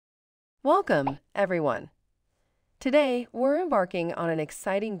Welcome, everyone. Today, we're embarking on an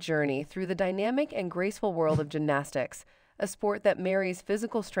exciting journey through the dynamic and graceful world of gymnastics, a sport that marries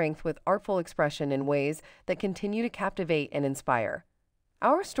physical strength with artful expression in ways that continue to captivate and inspire.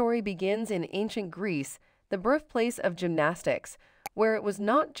 Our story begins in ancient Greece, the birthplace of gymnastics, where it was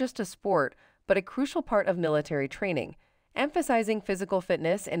not just a sport, but a crucial part of military training, emphasizing physical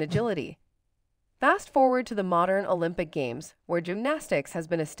fitness and agility. Fast forward to the modern Olympic Games, where gymnastics has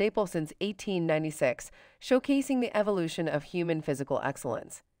been a staple since 1896, showcasing the evolution of human physical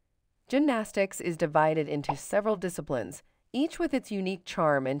excellence. Gymnastics is divided into several disciplines, each with its unique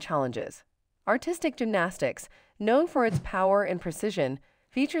charm and challenges. Artistic gymnastics, known for its power and precision,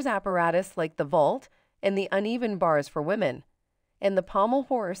 features apparatus like the vault and the uneven bars for women, and the pommel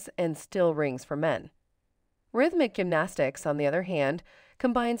horse and still rings for men. Rhythmic gymnastics, on the other hand,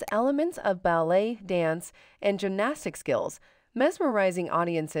 combines elements of ballet, dance, and gymnastic skills, mesmerizing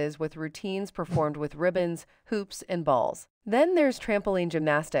audiences with routines performed with ribbons, hoops, and balls. Then there's trampoline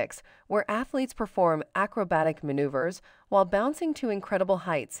gymnastics, where athletes perform acrobatic maneuvers while bouncing to incredible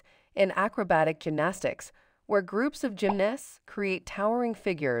heights, and acrobatic gymnastics, where groups of gymnasts create towering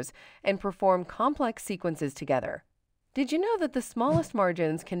figures and perform complex sequences together. Did you know that the smallest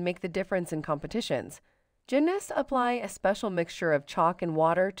margins can make the difference in competitions? Gymnasts apply a special mixture of chalk and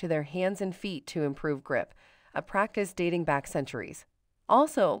water to their hands and feet to improve grip, a practice dating back centuries.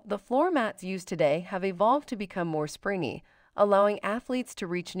 Also, the floor mats used today have evolved to become more springy, allowing athletes to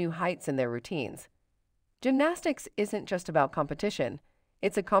reach new heights in their routines. Gymnastics isn't just about competition.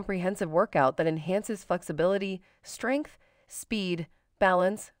 It's a comprehensive workout that enhances flexibility, strength, speed,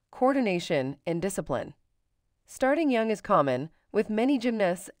 balance, coordination, and discipline. Starting young is common, with many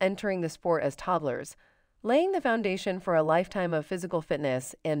gymnasts entering the sport as toddlers, laying the foundation for a lifetime of physical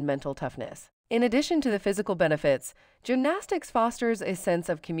fitness and mental toughness. In addition to the physical benefits, gymnastics fosters a sense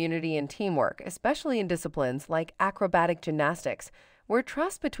of community and teamwork, especially in disciplines like acrobatic gymnastics, where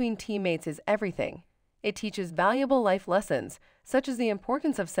trust between teammates is everything. It teaches valuable life lessons, such as the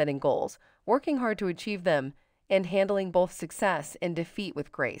importance of setting goals, working hard to achieve them, and handling both success and defeat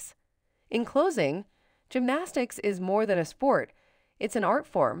with grace. In closing, gymnastics is more than a sport. It's an art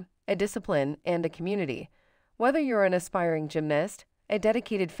form, a discipline, and a community. Whether you're an aspiring gymnast, a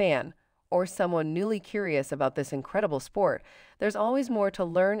dedicated fan, or someone newly curious about this incredible sport, there's always more to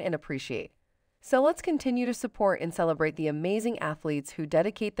learn and appreciate. So let's continue to support and celebrate the amazing athletes who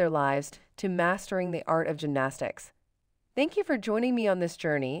dedicate their lives to mastering the art of gymnastics. Thank you for joining me on this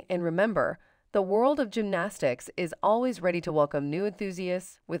journey, and remember, the world of gymnastics is always ready to welcome new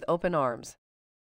enthusiasts with open arms.